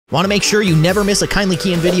Want to make sure you never miss a Kindly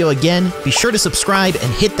Keyin video again? Be sure to subscribe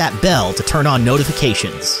and hit that bell to turn on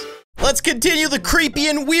notifications. Let's continue the creepy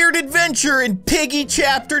and weird adventure in Piggy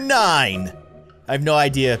Chapter 9. I have no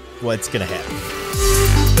idea what's gonna happen.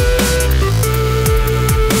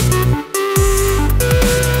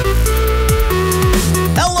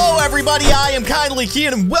 Hello everybody, I am Kindly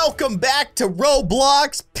Keyin and welcome back to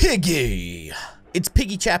Roblox Piggy. It's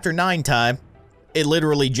Piggy Chapter 9 time. It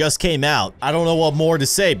literally just came out. I don't know what more to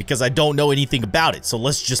say because I don't know anything about it, so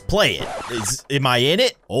let's just play it. Am I in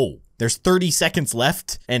it? Oh, there's 30 seconds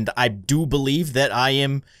left, and I do believe that I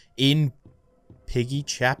am in Piggy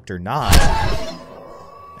Chapter 9.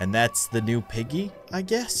 And that's the new Piggy, I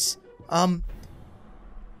guess?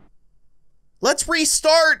 Let's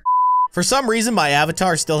restart! For some reason, my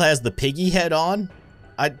avatar still has the Piggy head on.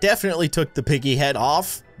 I definitely took the Piggy head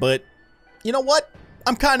off, but you know what?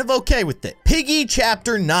 I'm kind of okay with it. Piggy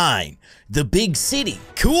Chapter 9, the big city.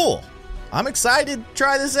 Cool. I'm excited to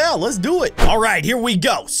try this out. Let's do it. All right, here we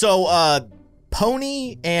go. So,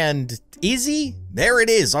 Pony and Izzy, there it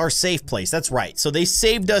is, our safe place. That's right. So they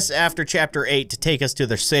saved us after Chapter 8 to take us to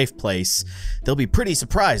their safe place. They'll be pretty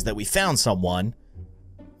surprised that we found someone.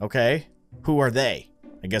 Okay, who are they?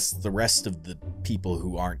 I guess the rest of the people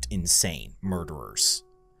who aren't insane murderers.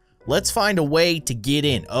 Let's find a way to get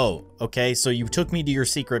in. Oh, okay, so you took me to your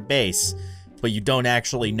secret base, but you don't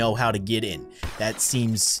actually know how to get in. That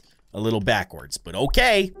seems a little backwards, but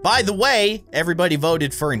okay. By the way, everybody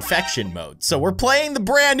voted for infection mode. So we're playing the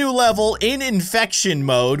brand new level in infection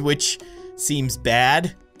mode, which seems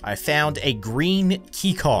bad. I found a green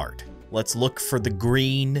key card. Let's look for the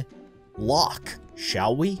green lock,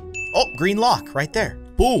 shall we? Oh, green lock right there.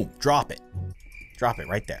 Boom, drop it. Drop it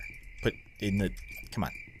right there. Put in the, come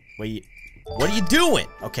on. What are you doing?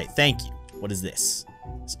 Okay, thank you. What is this?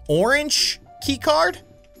 It's orange key card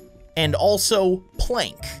and also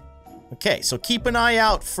plank. Okay, so keep an eye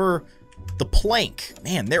out for the plank.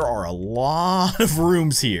 Man, there are a lot of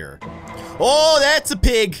rooms here. Oh, that's a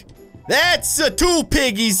pig. That's two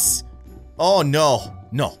piggies. Oh, no.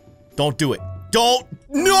 No, don't do it. Don't.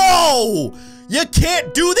 No! You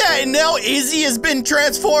can't do that. And now Izzy has been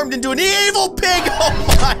transformed into an evil pig.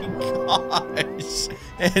 Oh, my gosh.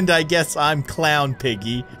 And I guess I'm Clown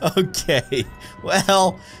Piggy. Okay,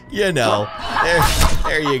 well, you know,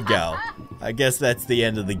 there you go. I guess that's the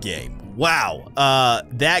end of the game. Wow,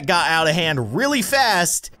 that got out of hand really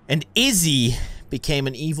fast, and Izzy became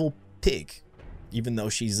an evil pig, even though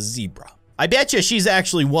she's a zebra. I bet you she's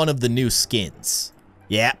actually one of the new skins.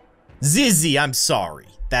 Yeah, Zizzy, I'm sorry.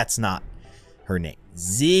 That's not her name.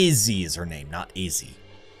 Zizzy is her name, not Izzy.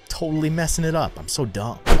 Totally messing it up. I'm so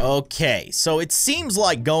dumb. Okay, so it seems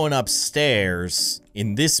like going upstairs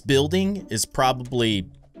in this building is probably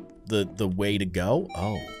the way to go.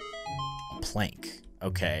 Oh, a plank.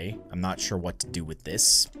 Okay, I'm not sure what to do with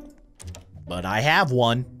this, but I have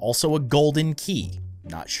one. Also a golden key.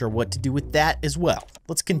 Not sure what to do with that as well.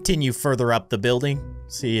 Let's continue further up the building.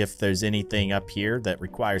 See if there's anything up here that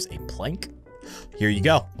requires a plank. Here you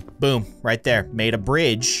go. Boom, right there. Made a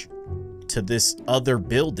bridge to this other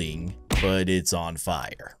building, but it's on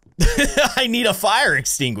fire. I need a fire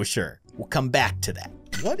extinguisher. We'll come back to that.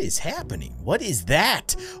 What is happening? What is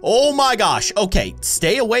that? Oh my gosh. Okay,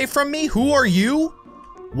 stay away from me. Who are you?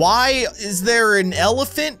 Why is there an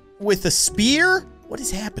elephant with a spear? What is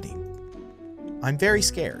happening? I'm very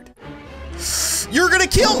scared. You're gonna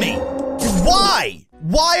kill me. Why?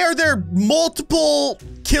 Why are there multiple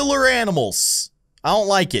killer animals? I don't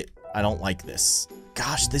like it. I don't like this.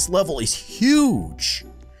 Gosh, this level is huge.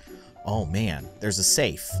 Oh man, there's a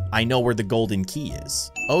safe. I know where the golden key is.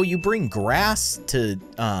 Oh, you bring grass to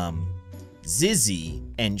Zizzy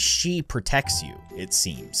and she protects you, it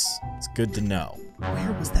seems. It's good to know.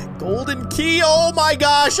 Where was that golden key? Oh my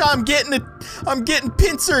gosh, I'm getting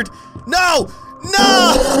pincered. No,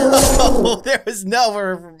 no, there is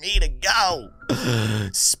nowhere for me to go.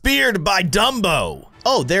 Speared by Dumbo.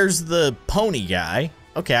 Oh, there's the pony guy.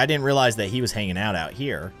 Okay, I didn't realize that he was hanging out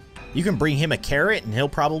here. You can bring him a carrot and he'll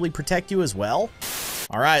probably protect you as well.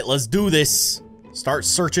 All right, let's do this. Start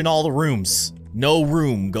searching all the rooms. No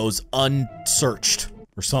room goes unsearched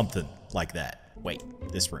or something like that. Wait,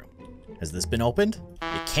 this room. Has this been opened?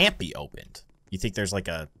 It can't be opened. You think there's like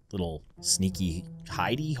a little sneaky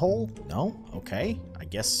hidey hole? No? Okay, I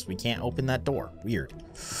guess we can't open that door. Weird.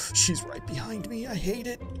 She's right behind me, I hate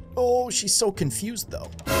it. Oh, she's so confused though.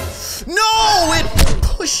 No, it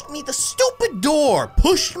pushed me, the stupid door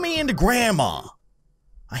pushed me into Grandma.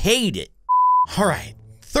 I hate it. All right,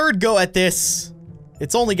 third go at this.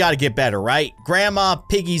 It's only gotta get better, right? Grandma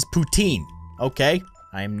Piggy's poutine. Okay,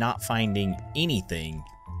 I am not finding anything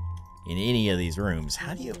in any of these rooms.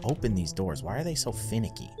 How do you open these doors? Why are they so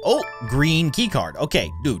finicky? Oh, green key card. Okay,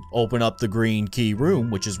 dude, open up the green key room,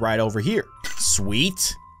 which is right over here.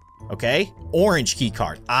 Sweet. Okay, orange key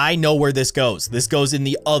card. I know where this goes. This goes in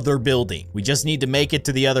the other building. We just need to make it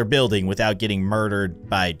to the other building without getting murdered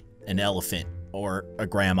by an elephant or a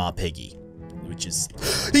grandma piggy, which is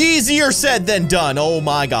easier said than done. Oh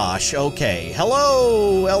my gosh. Okay,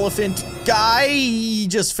 hello, elephant guy. He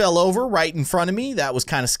just fell over right in front of me. That was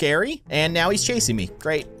kind of scary. And now he's chasing me.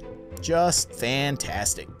 Great. Just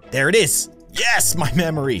fantastic. There it is. Yes, my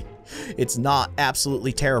memory. It's not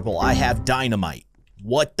absolutely terrible. I have dynamite.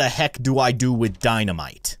 What the heck do I do with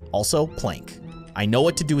dynamite? Also, plank. I know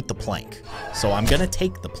what to do with the plank, so I'm gonna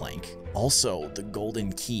take the plank. Also, the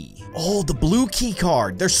golden key. Oh, the blue key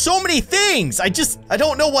card. There's so many things. I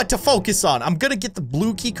don't know what to focus on. I'm gonna get the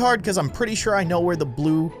blue key card because I'm pretty sure I know where the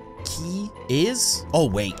blue key is. Oh,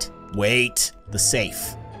 wait. The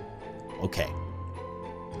safe. Okay.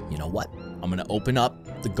 You know what? I'm gonna open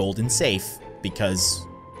up the golden safe because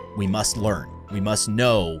we must learn. We must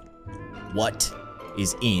know what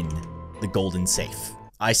is in the golden safe.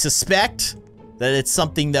 I suspect that it's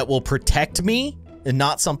something that will protect me and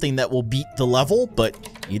not something that will beat the level, but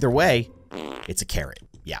either way, it's a carrot.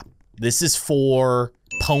 Yeah. This is for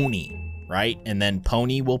Pony, right? And then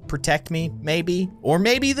Pony will protect me, maybe? Or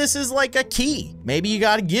maybe this is like a key. Maybe you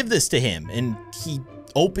gotta give this to him and he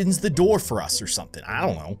opens the door for us or something. I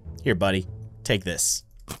don't know. Here, buddy, take this.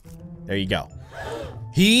 There you go.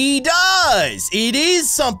 He does! It is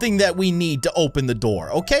something that we need to open the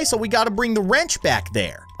door. Okay, so we gotta bring the wrench back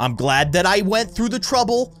there. I'm glad that I went through the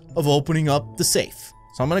trouble of opening up the safe.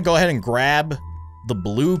 So I'm gonna go ahead and grab the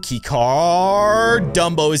blue key card.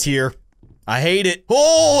 Dumbo is here. I hate it.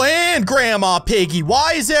 Oh, and Grandma Piggy.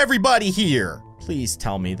 Why is everybody here? Please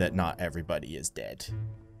tell me that not everybody is dead.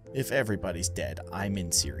 If everybody's dead, I'm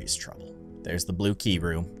in serious trouble. There's the blue key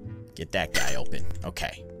room. Get that guy open.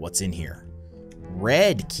 Okay, what's in here?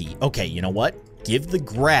 Red key. Okay, you know what? Give the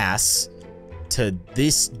grass to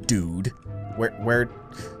this dude. Where?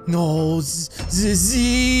 No,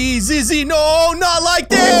 Zizzy, no, not like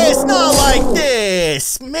this, not like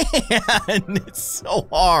this. Man, it's so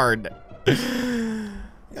hard. I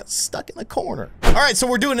got stuck in the corner. All right, so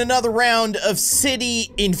we're doing another round of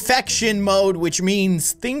city infection mode, which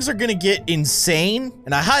means things are gonna get insane.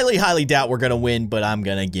 And I highly, highly doubt we're gonna win, but I'm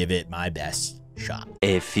gonna give it my best shot.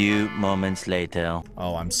 A few moments later.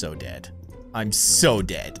 Oh, I'm so dead. I'm so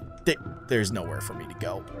dead. There's nowhere for me to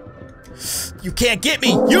go. You can't get me!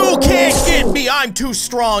 You can't get me! I'm too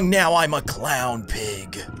strong now. I'm a clown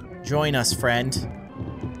pig. Join us, friend.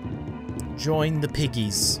 Join the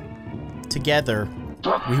piggies. Together,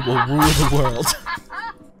 we will rule the world.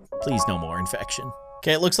 Please, no more infection.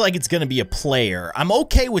 Okay, it looks like it's gonna be a player. I'm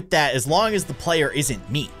okay with that as long as the player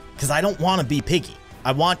isn't me, because I don't want to be Piggy.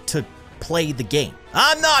 I want to play the game.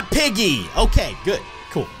 I'm not Piggy! Okay, good,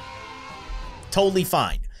 cool. Totally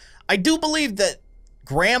fine. I do believe that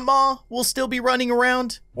Grandma will still be running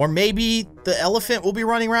around, or maybe the elephant will be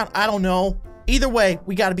running around. I don't know. Either way,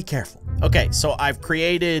 we gotta be careful. Okay, so I've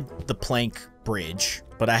created the plank bridge,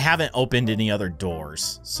 but I haven't opened any other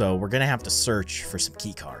doors, so we're gonna have to search for some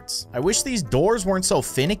key cards. I wish these doors weren't so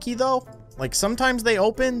finicky though. Like sometimes they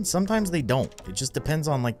open, sometimes they don't. It just depends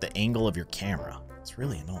on like the angle of your camera. It's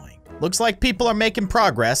really annoying. Looks like people are making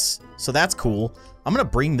progress, so that's cool. I'm gonna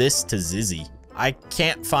bring this to Zizzy. I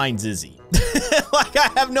can't find Zizzy. Like, I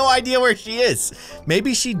have no idea where she is.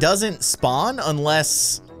 Maybe she doesn't spawn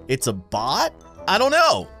unless it's a bot? I don't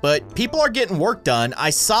know, but people are getting work done. I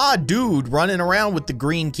saw a dude running around with the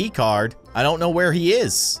green key card. I don't know where he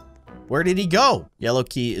is. Where did he go? Yellow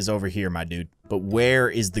key is over here, my dude. But where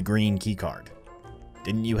is the green key card?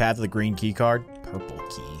 Didn't you have the green key card? Purple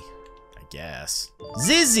key, I guess.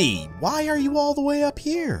 Zizzy, why are you all the way up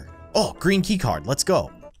here? Oh, green key card, let's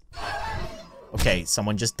go. Okay,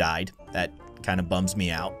 someone just died. That kind of bums me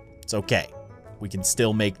out. It's okay. We can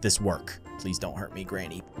still make this work. Please don't hurt me,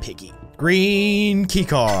 Granny Piggy. Green key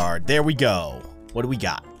card. There we go. What do we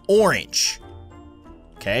got? Orange.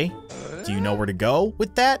 Okay. Do you know where to go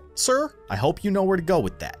with that, sir? I hope you know where to go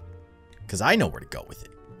with that, because I know where to go with it.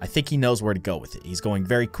 I think he knows where to go with it. He's going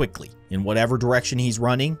very quickly. In whatever direction he's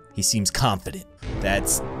running, he seems confident.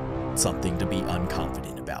 That's something to be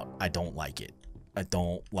unconfident about. I don't like it. I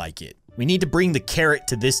don't like it. We need to bring the carrot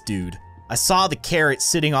to this dude. I saw the carrot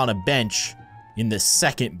sitting on a bench in the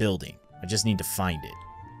second building. I just need to find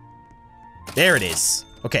it. There it is.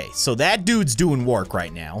 Okay, so that dude's doing work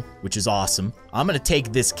right now, which is awesome. I'm gonna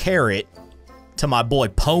take this carrot to my boy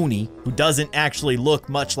Pony, who doesn't actually look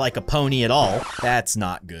much like a pony at all. That's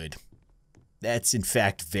not good. That's in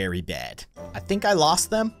fact very bad. I think I lost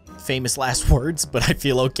them. famous last words, but I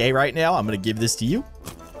feel okay right now. I'm gonna give this to you.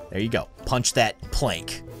 There you go. Punch that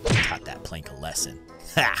plank. Taught that plank a lesson.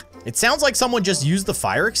 Ha! It sounds like someone just used the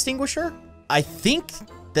fire extinguisher. I think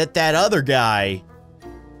that other guy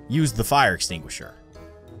used the fire extinguisher.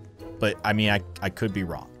 But, I mean, I could be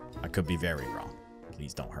wrong. I could be very wrong.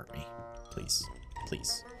 Please don't hurt me. Please.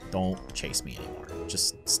 Please. Don't chase me anymore.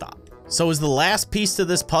 Just stop. So is the last piece to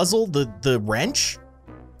this puzzle the wrench?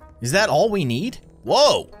 Is that all we need?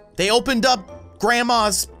 Whoa! They opened up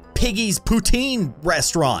Grandma's Piggy's poutine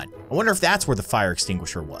restaurant. I wonder if that's where the fire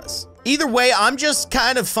extinguisher was. Either way, I'm just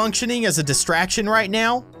kind of functioning as a distraction right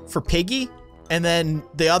now for Piggy. And then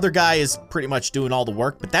the other guy is pretty much doing all the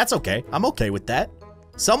work, but that's okay. I'm okay with that.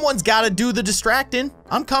 Someone's got to do the distracting.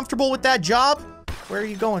 I'm comfortable with that job. Where are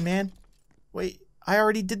you going, man? Wait, I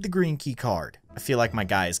already did the green key card. I feel like my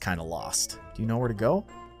guy is kind of lost. Do you know where to go,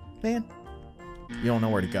 man? You don't know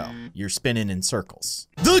where to go. You're spinning in circles.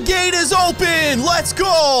 The gate is open! Let's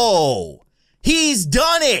go! He's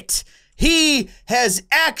done it! He has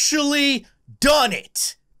actually done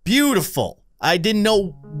it! Beautiful. I didn't know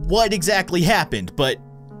what exactly happened, but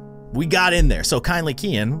we got in there. So kindly,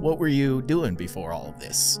 Keyin, what were you doing before all of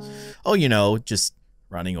this? Oh, you know, just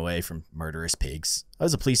running away from murderous pigs. I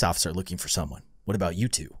was a police officer looking for someone. What about you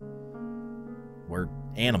two? We're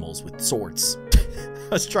animals with swords. I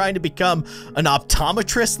was trying to become an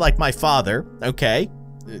optometrist like my father. Okay,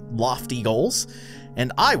 lofty goals.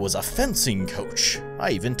 And I was a fencing coach.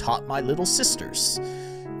 I even taught my little sisters.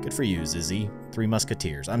 Good for you, Zizzy. 3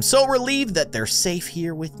 Musketeers. I'm so relieved that they're safe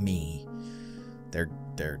here with me.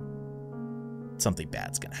 Something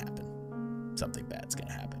bad's gonna happen. Something bad's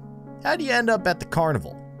gonna happen. How do you end up at the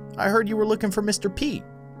carnival? I heard you were looking for Mr. P.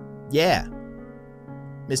 Yeah.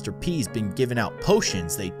 Mr. P's been giving out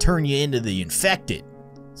potions. They turn you into the infected.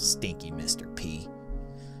 Stinky Mr. P.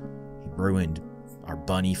 He ruined our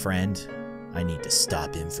bunny friend. I need to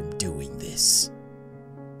stop him from doing this.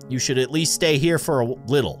 You should at least stay here for a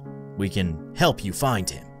little. We can help you find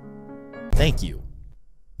him. Thank you,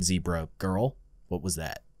 zebra girl. What was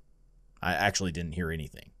that? I actually didn't hear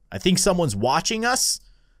anything. I think someone's watching us.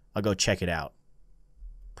 I'll go check it out.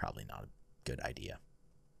 Probably not a good idea.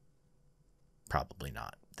 Probably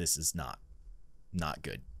not. This is not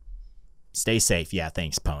good. Stay safe. Yeah,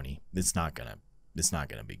 thanks, Pony. It's not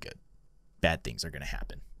gonna be good. Bad things are gonna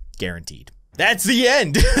happen. Guaranteed. That's the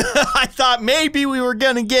end. I thought maybe we were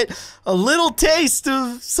gonna get a little taste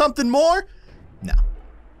of something more. No,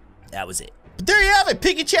 that was it. But there you have it,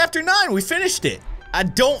 Piggy Chapter 9. We finished it. I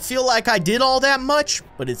don't feel like I did all that much,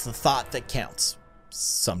 but it's the thought that counts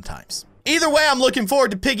sometimes. Either way, I'm looking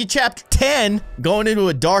forward to Piggy Chapter 10. Going into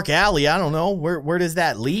a dark alley. I don't know. Where does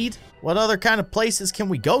that lead? What other kind of places can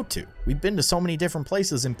we go to? We've been to so many different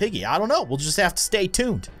places in Piggy. I don't know. We'll just have to stay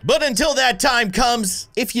tuned. But until that time comes,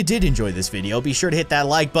 if you did enjoy this video, be sure to hit that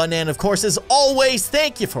like button. And of course, as always,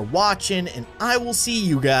 thank you for watching. And I will see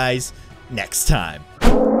you guys next time.